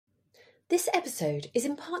This episode is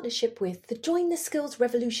in partnership with the Join the Skills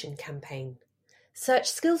Revolution campaign. Search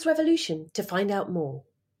Skills Revolution to find out more.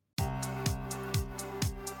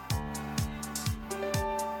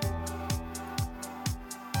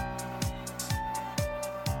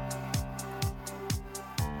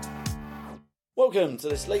 Welcome to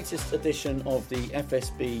this latest edition of the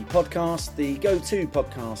FSB podcast, the go-to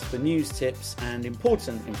podcast for news, tips and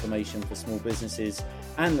important information for small businesses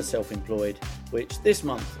and the self-employed, which this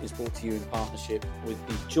month is brought to you in partnership with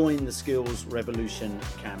the Join the Skills Revolution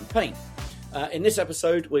campaign. In this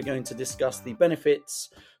episode, we're going to discuss the benefits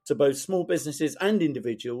to both small businesses and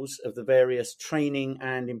individuals of the various training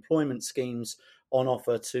and employment schemes on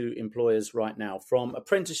offer to employers right now, from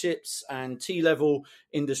apprenticeships and T-level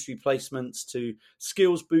industry placements to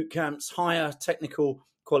skills bootcamps, higher technical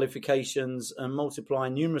qualifications and multiply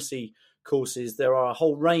numeracy courses. There are a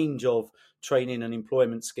whole range of training and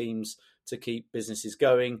employment schemes to keep businesses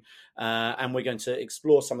going, and we're going to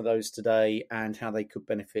explore some of those today and how they could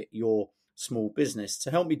benefit your small business.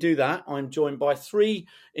 To help me do that, I'm joined by three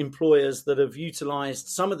employers that have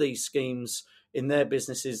utilised some of these schemes in their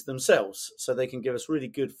businesses themselves, so they can give us really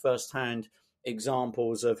good first-hand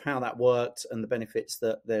examples of how that worked and the benefits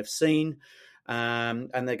that they've seen. And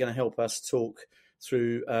they're going to help us talk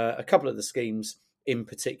through a couple of the schemes in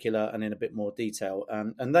particular and in a bit more detail.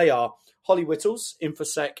 And they are Hollie Whittles,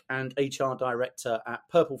 InfoSec and HR Director at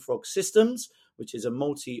PurpleFrog Systems, which is a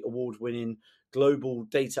multi-award-winning global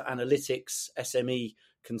data analytics SME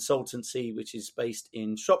consultancy, which is based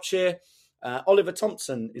in Shropshire. Oliver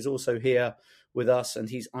Thompson is also here with us, and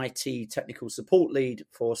he's IT technical support lead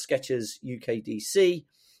for Skechers UKDC.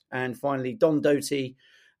 And finally, Doughty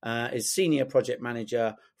is senior project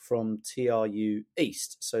manager from TRU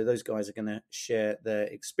East. So those guys are going to share their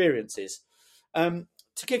experiences. To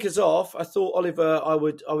kick us off, I thought, Oliver, I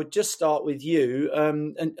would just start with you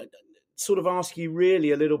and sort of ask you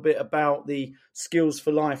really a little bit about the Skills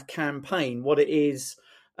for Life campaign, what it is,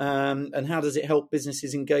 and how does it help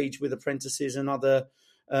businesses engage with apprentices and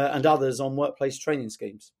others on workplace training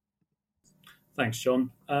schemes? Thanks,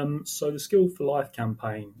 John. So the Skills for Life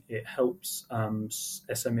campaign, it helps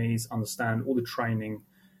SMEs understand all the training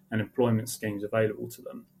and employment schemes available to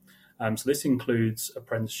them. So this includes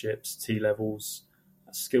apprenticeships, T-levels,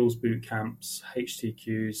 skills bootcamps,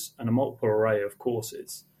 HTQs, and a multiple array of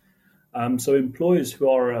courses. So employers who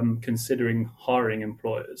are considering hiring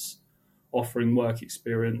employers, offering work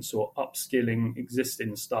experience or upskilling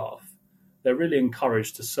existing staff, they're really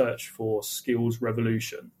encouraged to search for Skills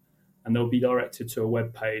Revolution, and they'll be directed to a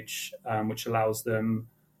web page which allows them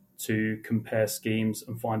to compare schemes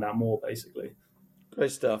and find out more, basically.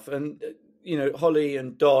 Great stuff. And, Hollie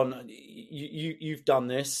and Don, you've done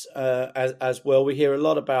this as well. We hear a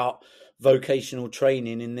lot about vocational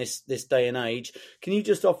training in this day and age. Can you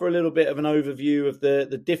just offer a little bit of an overview of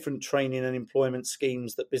the different training and employment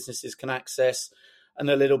schemes that businesses can access and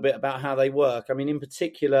a little bit about how they work? I mean, in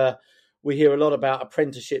particular, we hear a lot about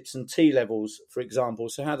apprenticeships and T-levels, for example.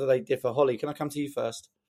 So how do they differ? Hollie, can I come to you first?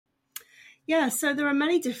 Yeah, so there are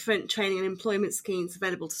many different training and employment schemes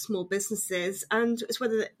available to small businesses, and it's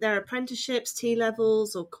whether they're apprenticeships,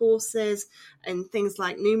 T-levels or courses and things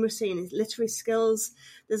like numeracy and literary skills.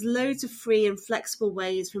 There's loads of free and flexible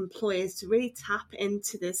ways for employers to really tap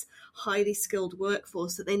into this highly skilled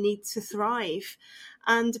workforce that they need to thrive.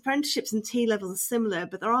 And apprenticeships and T-levels are similar,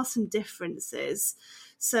 but there are some differences.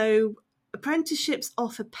 So apprenticeships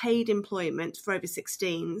offer paid employment for over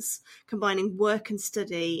 16s, combining work and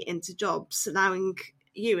study into jobs, allowing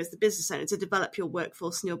you as the business owner to develop your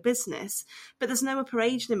workforce and your business. But there's no upper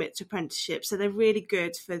age limit to apprenticeships, so they're really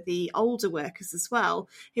good for the older workers as well,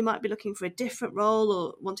 who might be looking for a different role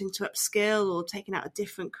or wanting to upskill or taking out a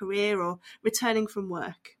different career or returning from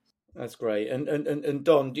work. That's great. And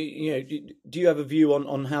Don, do you have a view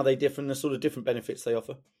on how they differ and the sort of different benefits they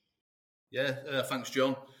offer? Yeah, thanks,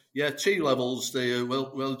 John. Yeah, T-levels, they're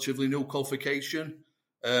relatively new qualification.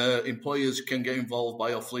 Employers can get involved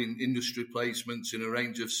by offering industry placements in a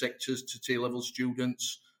range of sectors to T-level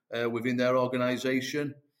students within their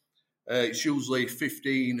organisation. It's usually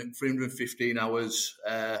 315 hours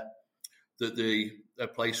that the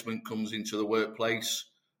placement comes into the workplace.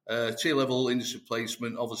 T-level industry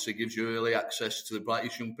placement obviously gives you early access to the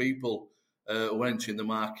brightest young people who are entering the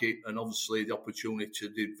market, and obviously the opportunity to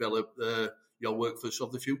develop your workforce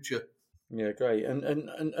of the future. Yeah, great.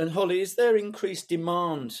 And Hollie, is there increased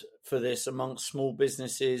demand for this amongst small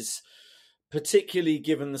businesses, particularly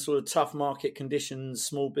given the sort of tough market conditions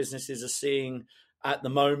small businesses are seeing at the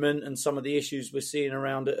moment and some of the issues we're seeing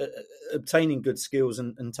around obtaining good skills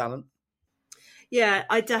and talent? Yeah,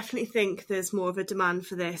 I definitely think there's more of a demand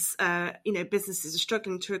for this. Businesses are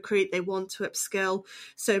struggling to recruit, they want to upskill.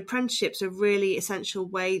 So apprenticeships are a really essential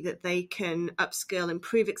way that they can upskill,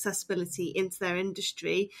 improve accessibility into their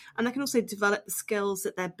industry, and they can also develop the skills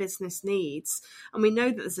that their business needs. And we know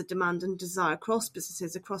that there's a demand and desire across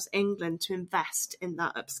businesses across England to invest in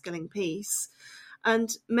that upskilling piece.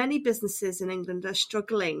 And many businesses in England are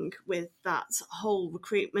struggling with that whole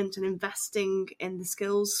recruitment and investing in the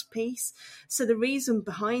skills piece. So the reason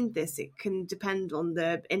behind this, it can depend on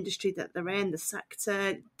the industry that they're in, the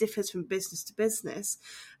sector, differs from business to business.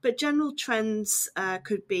 But general trends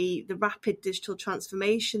could be the rapid digital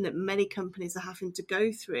transformation that many companies are having to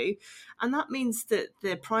go through. And that means that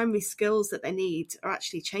the primary skills that they need are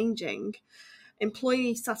actually changing.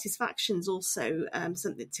 Employee satisfaction is also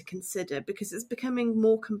something to consider because it's becoming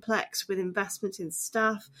more complex with investment in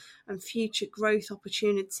staff and future growth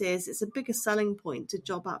opportunities. It's a bigger selling point to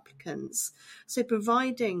job applicants. So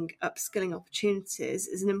providing upskilling opportunities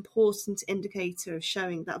is an important indicator of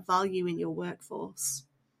showing that value in your workforce.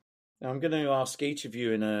 Now, I'm going to ask each of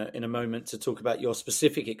you in a moment to talk about your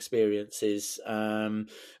specific experiences and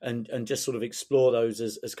just sort of explore those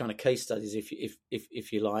as kind of case studies,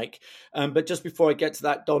 if you like. But just before I get to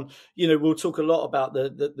that, Don, we'll talk a lot about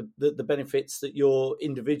the benefits that your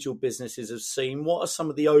individual businesses have seen. What are some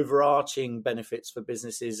of the overarching benefits for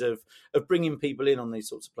businesses of bringing people in on these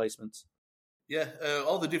sorts of placements? Yeah,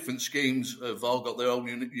 all the different schemes have all got their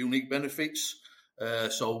own unique benefits.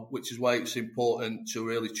 Which is why it's important to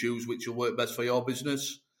really choose which will work best for your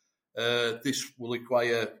business. This will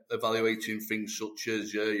require evaluating things such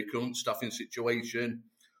as your current staffing situation,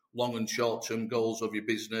 long and short-term goals of your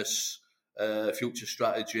business, future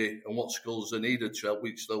strategy, and what skills are needed to help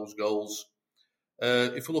reach those goals.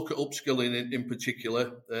 If we look at upskilling in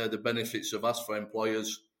particular, the benefits are vast for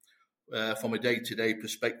employers. From a day-to-day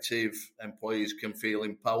perspective, employees can feel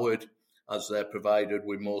empowered as they're provided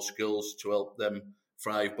with more skills to help them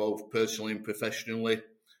thrive both personally and professionally,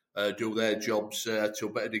 do their jobs to a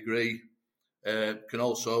better degree. Can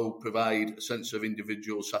also provide a sense of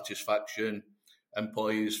individual satisfaction,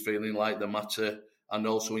 employees feeling like they matter, and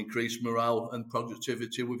also increase morale and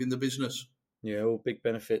productivity within the business. Yeah, all big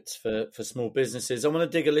benefits for small businesses. I want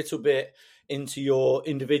to dig a little bit into your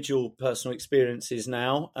individual personal experiences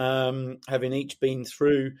now, having each been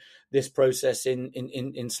through this process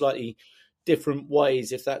in slightly different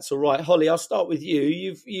ways, if that's all right. Hollie, I'll start with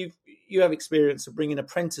you. You have experience of bringing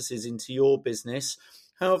apprentices into your business.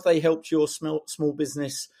 How have they helped your small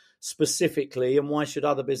business specifically, and why should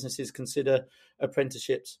other businesses consider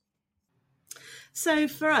apprenticeships? So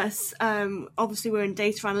for us, obviously we're in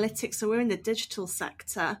data analytics, so we're in the digital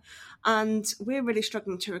sector, and we're really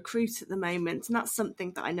struggling to recruit at the moment. And that's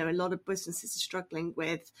something that I know a lot of businesses are struggling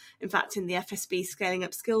with. In fact, in the FSB Scaling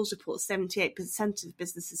Up Skills report, 78% of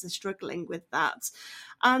businesses are struggling with that.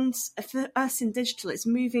 And for us in digital, it's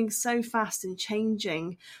moving so fast and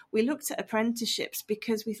changing. We looked at apprenticeships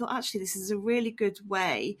because we thought, actually, this is a really good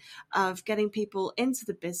way of getting people into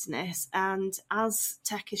the business. And as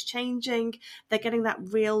tech is changing, they're getting that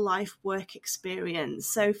real life work experience.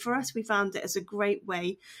 So for us, we found it as a great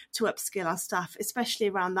way to upskill our staff, especially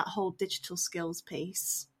around that whole digital skills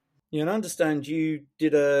piece. Yeah, and I understand you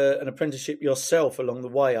did an apprenticeship yourself along the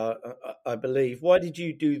way, I believe. Why did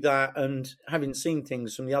you do that? And having seen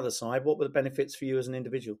things from the other side, what were the benefits for you as an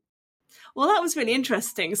individual? Well, that was really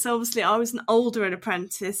interesting. So obviously I was an older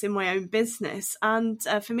apprentice in my own business. And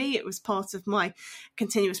for me, it was part of my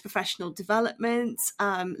continuous professional development.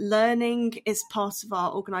 Learning is part of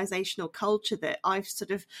our organisational culture that I've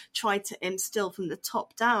sort of tried to instill from the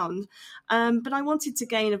top down. But I wanted to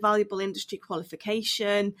gain a valuable industry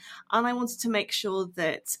qualification, and I wanted to make sure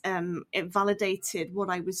that it validated what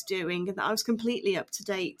I was doing and that I was completely up to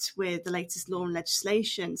date with the latest law and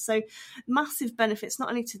legislation. So massive benefits, not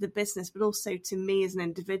only to the business, but also to me as an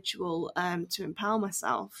individual to empower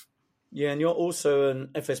myself. Yeah, and you're also an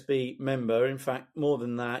FSB member. In fact, more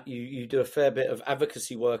than that, you do a fair bit of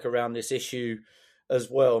advocacy work around this issue as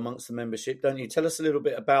well amongst the membership, don't you? Tell us a little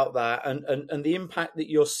bit about that and the impact that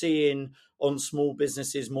you're seeing on small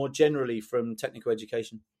businesses more generally from technical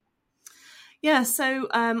education. Yeah, so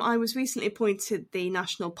I was recently appointed the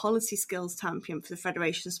National Policy Skills Champion for the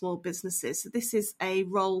Federation of Small Businesses. So this is a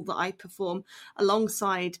role that I perform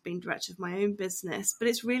alongside being director of my own business, but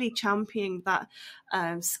it's really championing that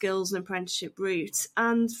skills and apprenticeship route.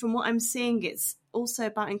 And from what I'm seeing, it's also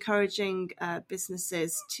about encouraging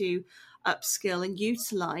businesses to upskill and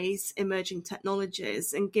utilise emerging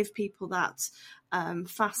technologies and give people that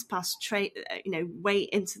fast-paced way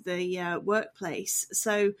into the workplace.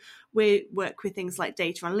 So we work with things like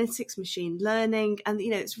data analytics, machine learning, and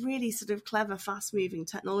it's really sort of clever, fast-moving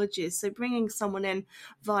technologies. So bringing someone in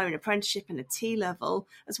via an apprenticeship and a T-level,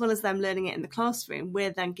 as well as them learning it in the classroom,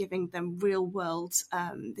 we're then giving them real-world.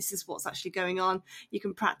 This is what's actually going on. You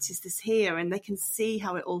can practice this here, and they can see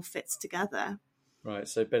how it all fits together. Right,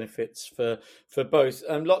 so benefits for both.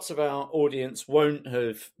 Lots of our audience won't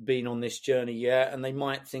have been on this journey yet, and they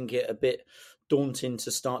might think it a bit daunting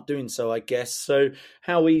to start doing so, I guess. So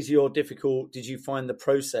how easy or difficult did you find the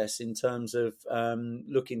process in terms of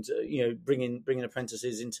looking to, bringing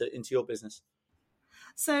apprentices into your business?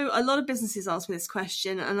 So a lot of businesses asked me this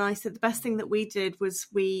question, and I said the best thing that we did was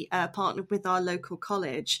we partnered with our local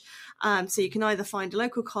college. So you can either find a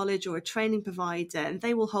local college or a training provider, and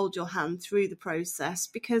they will hold your hand through the process,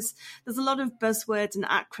 because there's a lot of buzzwords and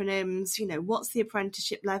acronyms. What's the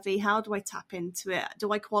apprenticeship levy? How do I tap into it?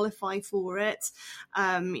 Do I qualify for it?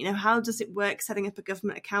 How does it work setting up a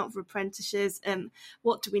government account for apprentices?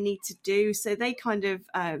 What do we need to do? So they kind of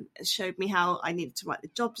showed me how I needed to write the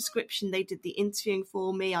job description. They did the interviewing for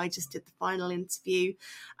me. I just did the final interview.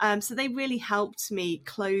 So they really helped me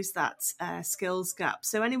close that skills gap.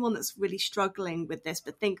 So anyone that's really struggling with this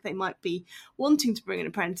but think they might be wanting to bring an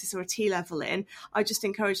apprentice or a T-level in, I just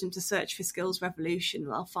encourage them to search for Skills Revolution,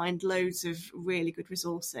 and I'll find loads of really good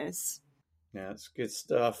resources. Yeah, that's good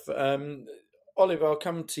stuff. Oliver, I'll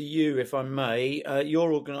come to you if I may.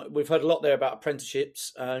 We've heard a lot there about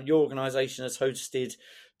apprenticeships. Your organisation has hosted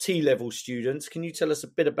T-level students. Can you tell us a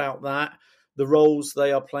bit about that, the roles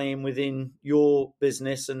they are playing within your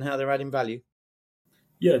business and how they're adding value?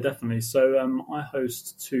 Yeah, definitely. So I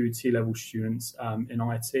host 2 T-level students in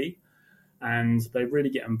IT, and they really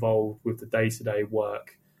get involved with the day-to-day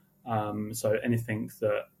work. So anything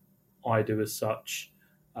that I do as such,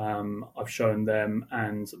 I've shown them,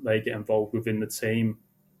 and they get involved within the team.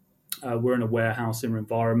 We're in a warehousing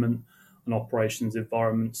environment, an operations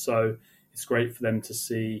environment, so it's great for them to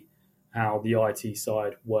see how the IT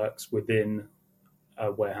side works within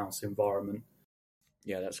a warehouse environment.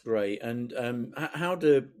 Yeah, that's great. And how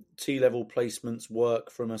do T-level placements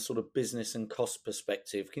work from a sort of business and cost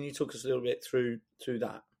perspective? Can you talk us a little bit through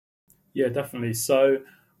that? Yeah, definitely. So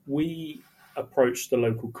we approached the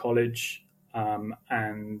local college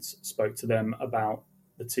and spoke to them about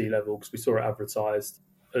the T-level because we saw it advertised.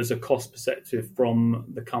 As a cost perspective from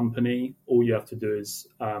the company, all you have to do is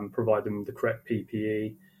provide them with the correct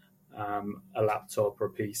PPE, a laptop or a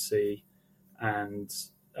PC, and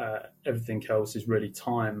everything else is really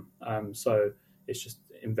time. So it's just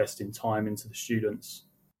investing time into the students.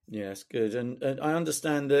 Yes, good. And I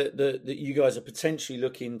understand that you guys are potentially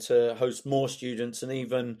looking to host more students and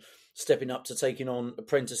even stepping up to taking on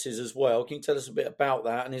apprentices as well. Can you tell us a bit about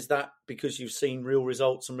that? And is that because you've seen real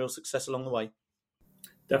results and real success along the way?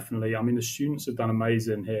 Definitely. I mean, the students have done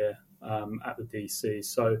amazing here at the DC.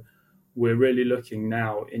 So we're really looking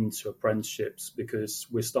now into apprenticeships because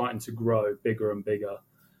we're starting to grow bigger and bigger.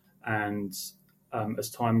 And as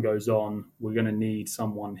time goes on, we're going to need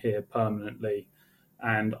someone here permanently.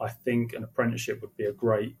 And I think an apprenticeship would be a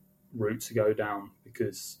great route to go down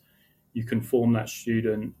because you can form that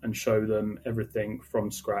student and show them everything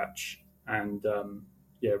from scratch and,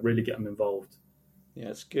 really get them involved. Yeah,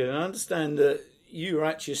 that's good. And I understand that you are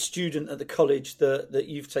actually a student at the college that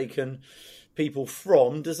you've taken people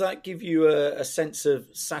from. Does that give you a sense of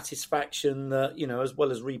satisfaction that, as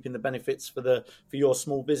well as reaping the benefits for your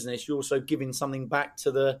small business, you're also giving something back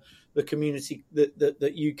to the community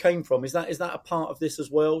that you came from? Is that a part of this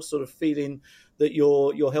as well, sort of feeling that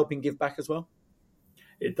you're helping give back as well?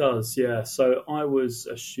 It does, yeah. So I was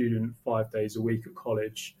a student 5 days a week at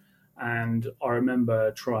college, and I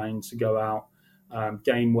remember trying to go out,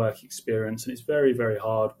 gain work experience, and it's very, very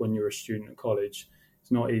hard when you're a student at college.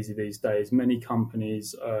 It's not easy these days. Many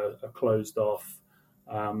companies are closed off,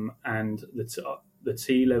 and the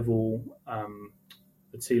T-level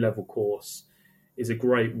course is a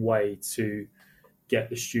great way to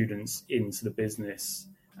get the students into the business,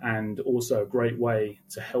 and also a great way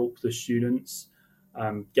to help the students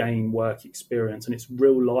gain work experience, and it's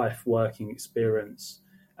real life working experience.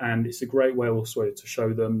 And it's a great way also to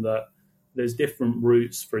show them that there's different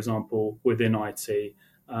routes. For example, within IT,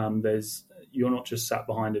 you're not just sat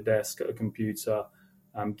behind a desk at a computer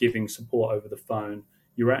giving support over the phone.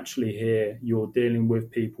 You're actually here, you're dealing with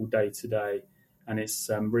people day to day, and it's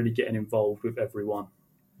really getting involved with everyone.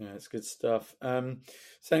 Yeah, it's good stuff.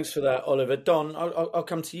 Thanks for that, Oliver. Don, I'll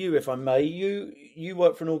come to you if I may. You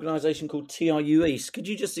work for an organisation called TRU East. Could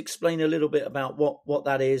you just explain a little bit about what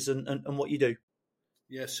that is and what you do?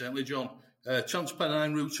 Yes, certainly, John.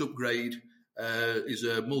 Trans-Pennine Route Upgrade is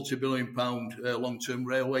a multi-billion-pound long-term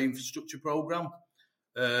railway infrastructure programme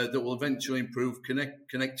that will eventually improve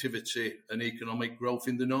connectivity and economic growth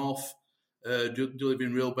in the north,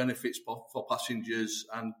 delivering real benefits for passengers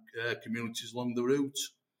and communities along the route.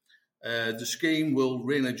 The scheme will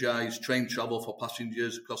re-energise train travel for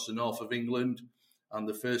passengers across the north of England and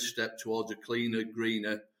the first step towards a cleaner,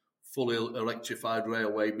 greener, fully electrified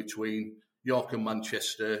railway between York and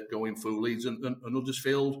Manchester going through Leeds and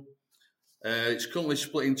Huddersfield. It's currently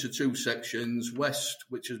split into two sections, west,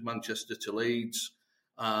 which is Manchester to Leeds,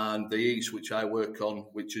 and the east, which I work on,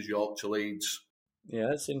 which is York to Leeds. Yeah,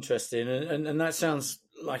 that's interesting. And that sounds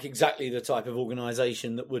like exactly the type of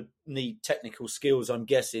organisation that would need technical skills, I'm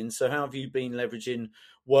guessing. So how have you been leveraging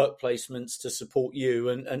work placements to support you,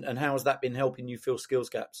 and how has that been helping you fill skills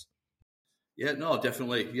gaps? Yeah, no,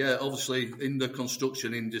 definitely. Yeah, obviously in the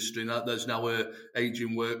construction industry, there's now an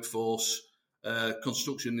ageing workforce.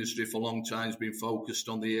 Construction industry for a long time has been focused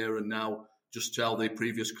on the here and now, just how the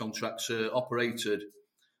previous contracts operated.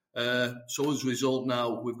 So as a result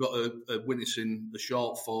now, we've got witnessing a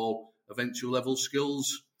shortfall of entry-level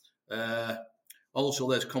skills. Also,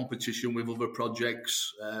 there's competition with other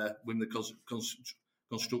projects within the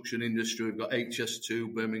construction industry. We've got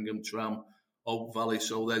HS2, Birmingham Tram, Oak Valley,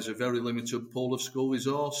 so there's a very limited pool of school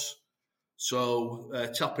resource. So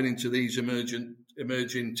tapping into these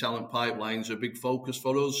emerging talent pipelines are a big focus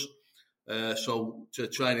for us. So to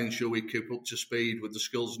try and ensure we keep up to speed with the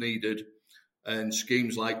skills needed, and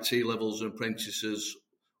schemes like T-levels and apprentices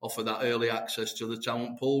offer that early access to the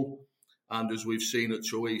talent pool. And as we've seen at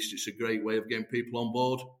TRU East, it's a great way of getting people on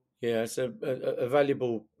board. Yeah, it's a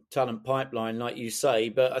valuable talent pipeline, like you say,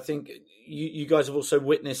 but I think you guys have also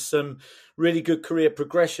witnessed some really good career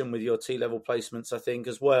progression with your T-level placements, I think,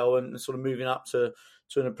 as well, and sort of moving up to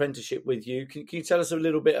an apprenticeship with you. Can you tell us a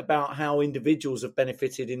little bit about how individuals have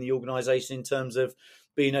benefited in the organisation in terms of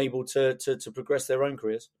being able to progress their own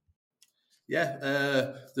careers?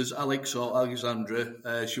 Yeah, there's Alex or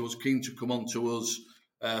Alexandra. She was keen to come on to us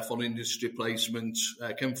for an industry placement.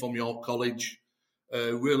 Came from York College.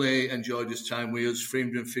 Really enjoyed his time with us.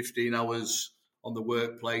 315 hours on the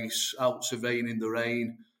workplace, out surveying in the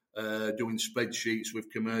rain, doing spreadsheets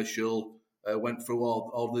with commercial. Went through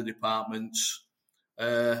all the departments.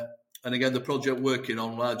 And again, the project working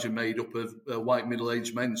on largely made up of white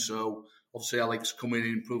middle-aged men. So obviously Alex coming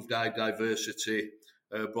in, improved diversity,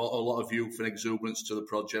 brought a lot of youth and exuberance to the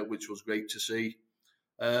project, which was great to see.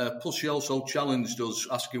 Plus, she also challenged us,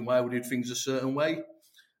 asking why we did things a certain way.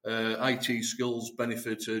 IT skills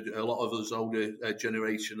benefited a lot of us older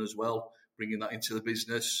generation as well, bringing that into the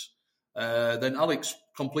business. Then Alex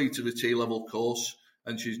completed a T-level course,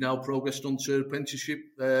 and she's now progressed onto an apprenticeship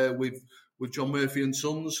with John Murphy and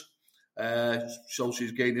Sons. So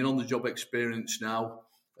she's gaining on-the-job experience now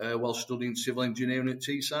while studying civil engineering at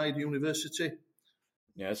Teesside University.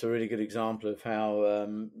 Yeah, it's a really good example of how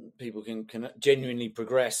people can genuinely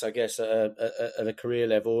progress, I guess, at a career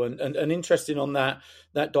level. And interesting on that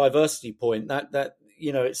diversity point, that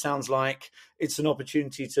you know, it sounds like it's an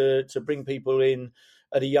opportunity to bring people in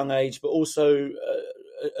at a young age, but also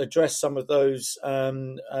address some of those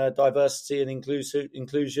diversity and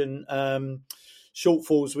inclusion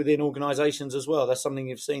shortfalls within organisations as well. That's something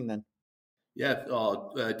you've seen then. Yeah,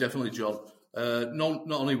 definitely, John.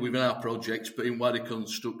 Not only within our projects, but in wider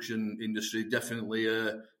construction industry, definitely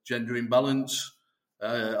gender imbalance.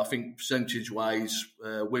 I think percentage-wise,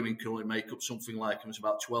 women currently make up something like it's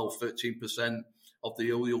about 12-13% of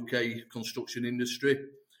the UK construction industry.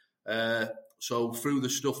 So through the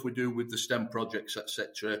stuff we do with the STEM projects,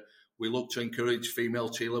 etc., we look to encourage female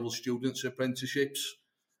T-level students apprenticeships,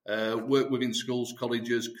 work within schools,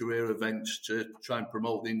 colleges, career events to try and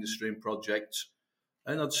promote the industry and projects.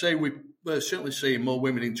 And I'd say we're certainly seeing more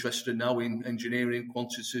women interested now in engineering,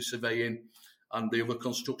 quantity surveying, and the other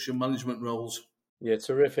construction management roles. Yeah,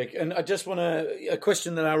 terrific. And I just want a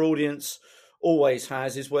question that our audience always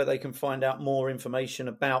has is where they can find out more information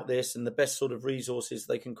about this and the best sort of resources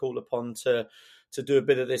they can call upon to do a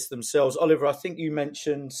bit of this themselves. Oliver, I think you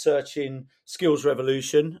mentioned searching Skills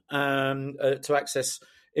Revolution to access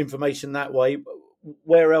information that way.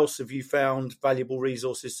 Where else have you found valuable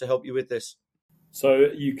resources to help you with this? So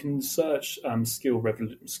you can search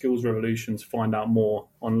Skills Revolution to find out more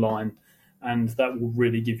online, and that will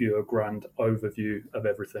really give you a grand overview of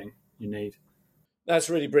everything you need. That's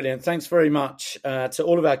really brilliant. Thanks very much to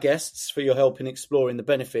all of our guests for your help in exploring the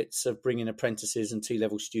benefits of bringing apprentices and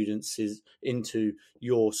T-level students into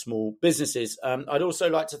your small businesses. I'd also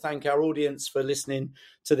like to thank our audience for listening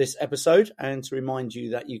to this episode and to remind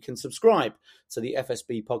you that you can subscribe to the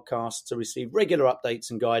FSB podcast to receive regular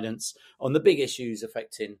updates and guidance on the big issues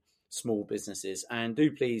affecting small businesses. And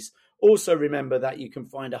do please also remember that you can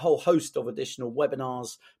find a whole host of additional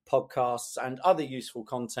webinars, podcasts, and other useful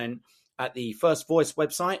content at the First Voice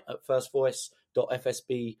website at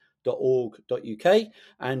firstvoice.fsb.org.uk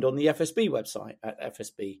and on the FSB website at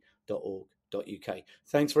fsb.org.uk.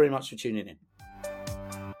 Thanks very much for tuning in.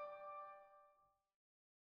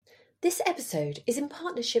 This episode is in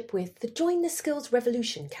partnership with the Join the Skills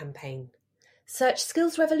Revolution campaign. Search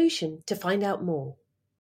Skills Revolution to find out more.